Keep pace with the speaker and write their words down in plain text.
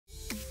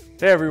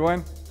Hey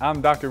everyone, I'm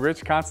Dr.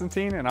 Rich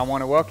Constantine, and I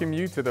want to welcome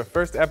you to the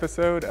first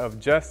episode of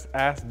Just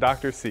Ask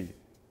Dr. C.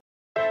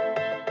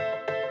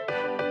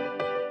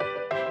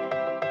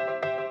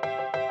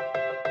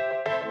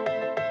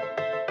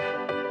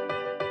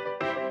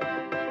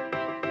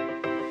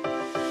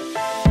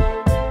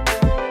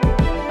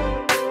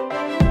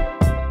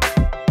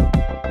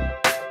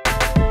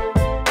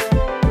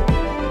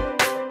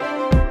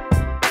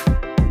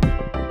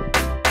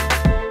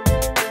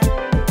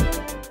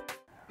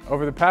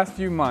 Over the past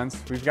few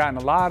months, we've gotten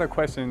a lot of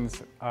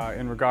questions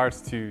in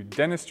regards to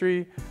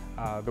dentistry,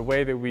 the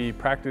way that we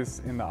practice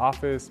in the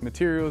office,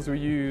 materials we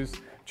use,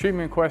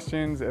 treatment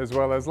questions, as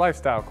well as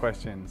lifestyle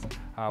questions.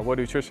 What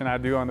nutrition I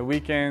do on the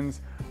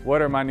weekends,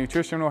 what are my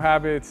nutritional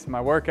habits, my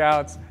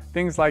workouts,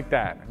 things like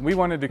that. We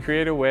wanted to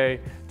create a way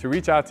to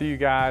reach out to you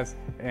guys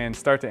and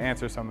start to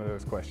answer some of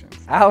those questions.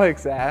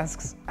 Alex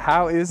asks,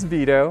 how is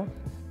Vito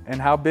and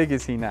how big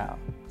is he now?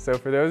 So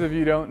for those of you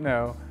who don't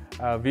know,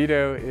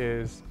 Vito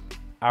is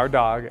our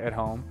dog at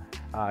home.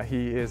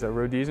 He is a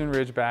Rhodesian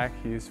Ridgeback.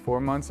 He's 4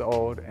 months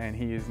old and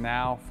he is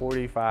now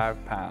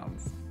 45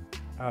 pounds.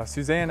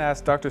 Suzanne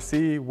asked Dr.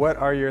 C, what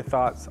are your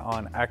thoughts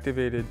on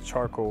activated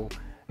charcoal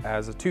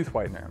as a tooth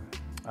whitener?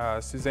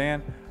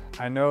 Suzanne,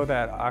 I know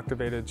that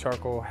activated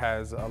charcoal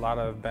has a lot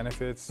of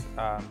benefits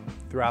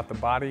throughout the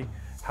body.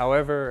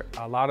 However,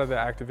 a lot of the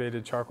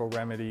activated charcoal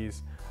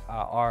remedies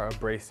are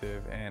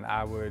abrasive, and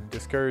I would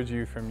discourage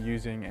you from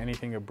using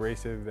anything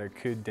abrasive that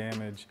could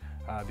damage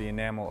the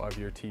enamel of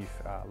your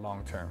teeth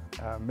long term.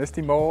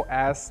 Misty Mole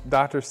asks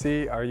Dr.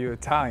 C, are you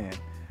Italian?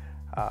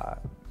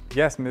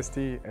 Yes,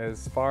 Misty,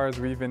 as far as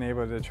we've been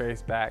able to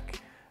trace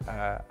back,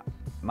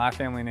 my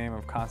family name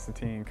of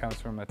Constantine comes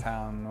from a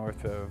town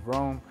north of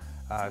Rome,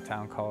 a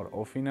town called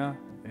Ofina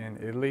in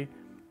Italy.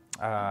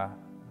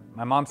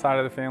 My mom's side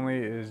of the family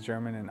is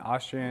German and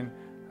Austrian,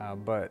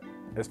 but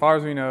as far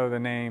as we know, the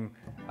name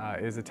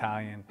is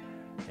Italian.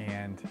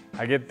 And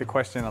I get the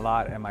question a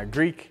lot, am I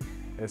Greek?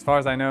 As far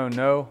as I know,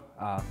 no.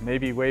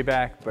 Maybe way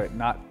back, but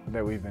not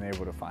that we've been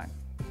able to find.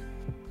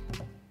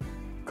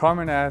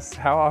 Carmen asks,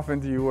 how often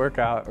do you work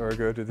out or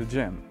go to the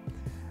gym?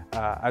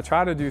 I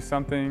try to do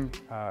something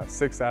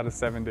 6 out of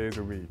 7 days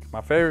a week.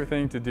 My favorite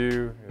thing to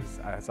do,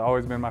 it's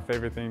always been my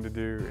favorite thing to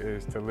do,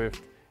 is to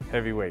lift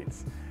heavy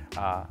weights.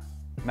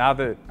 Now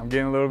that I'm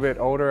getting a little bit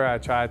older, I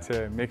try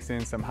to mix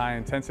in some high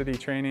intensity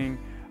training,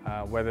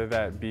 whether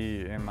that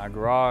be in my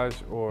garage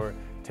or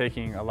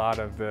taking a lot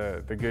of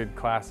the good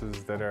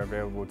classes that are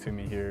available to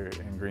me here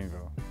in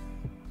Greenville.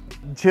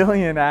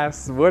 Jillian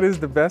asks, what is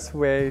the best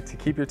way to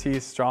keep your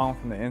teeth strong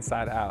from the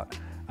inside out?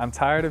 I'm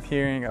tired of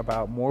hearing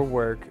about more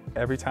work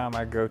every time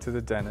I go to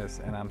the dentist,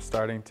 and I'm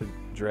starting to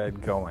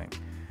dread going.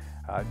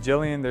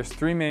 Jillian, there's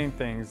 3 main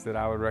things that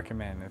I would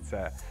recommend. It's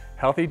a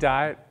healthy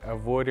diet,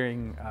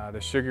 avoiding the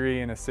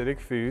sugary and acidic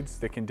foods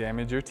that can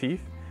damage your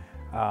teeth.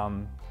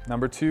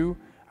 Number 2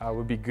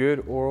 would be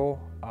good oral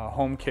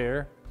home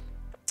care,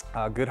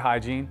 good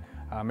hygiene,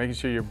 making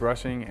sure you're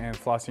brushing and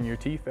flossing your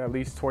teeth at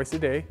least twice a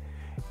day,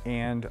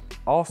 and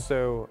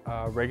also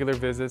regular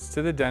visits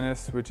to the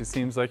dentist, which it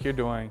seems like you're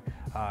doing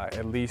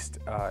at least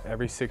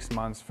every 6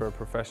 months for a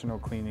professional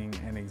cleaning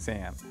and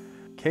exam.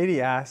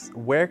 Katie asks,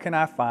 where can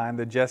I find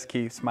the Just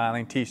Keep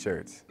Smiling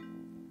t-shirts?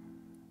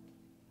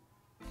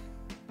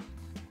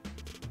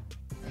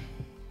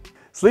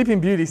 Sleeping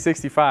Beauty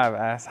 65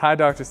 asks, hi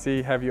Dr.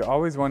 C, have you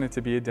always wanted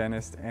to be a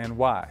dentist and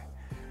why?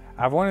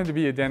 I've wanted to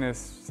be a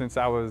dentist since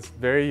I was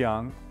very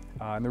young,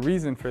 and the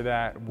reason for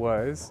that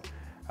was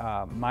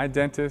my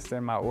dentist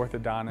and my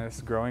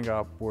orthodontist growing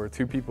up were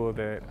 2 people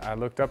that I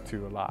looked up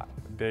to a lot.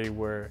 They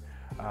were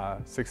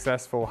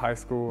successful high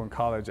school and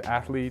college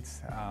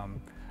athletes.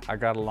 I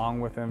got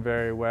along with them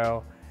very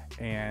well,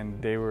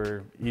 and they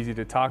were easy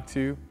to talk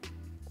to.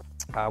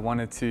 I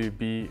wanted to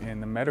be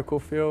in the medical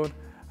field,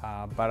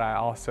 but I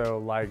also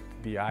liked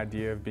the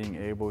idea of being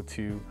able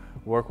to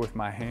work with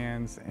my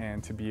hands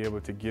and to be able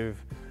to give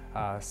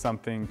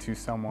something to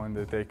someone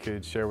that they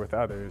could share with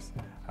others,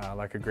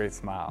 like a great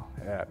smile.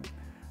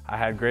 I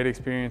had great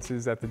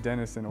experiences at the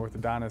dentist and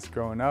orthodontist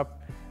growing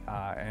up,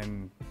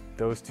 and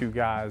those 2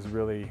 guys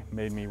really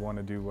made me want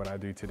to do what I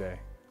do today.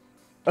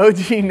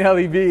 OG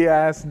Nelly B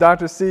asks,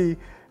 Dr. C,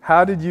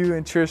 how did you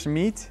and Trish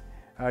meet?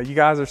 You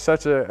guys are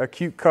such a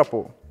cute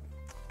couple.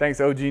 Thanks,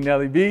 OG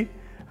Nelly B.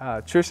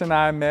 Trish and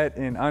I met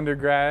in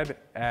undergrad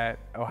at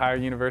Ohio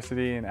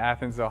University in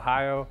Athens,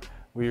 Ohio.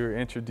 We were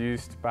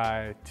introduced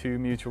by 2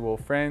 mutual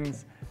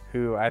friends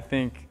who I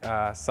think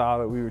saw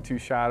that we were too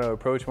shy to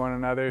approach one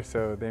another,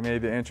 so they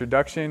made the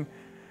introduction.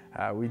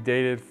 We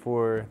dated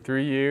for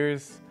 3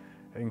 years.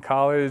 In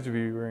college,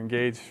 we were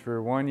engaged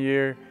for 1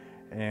 year,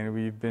 and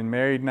we've been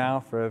married now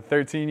for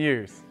 13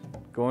 years,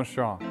 going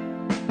strong.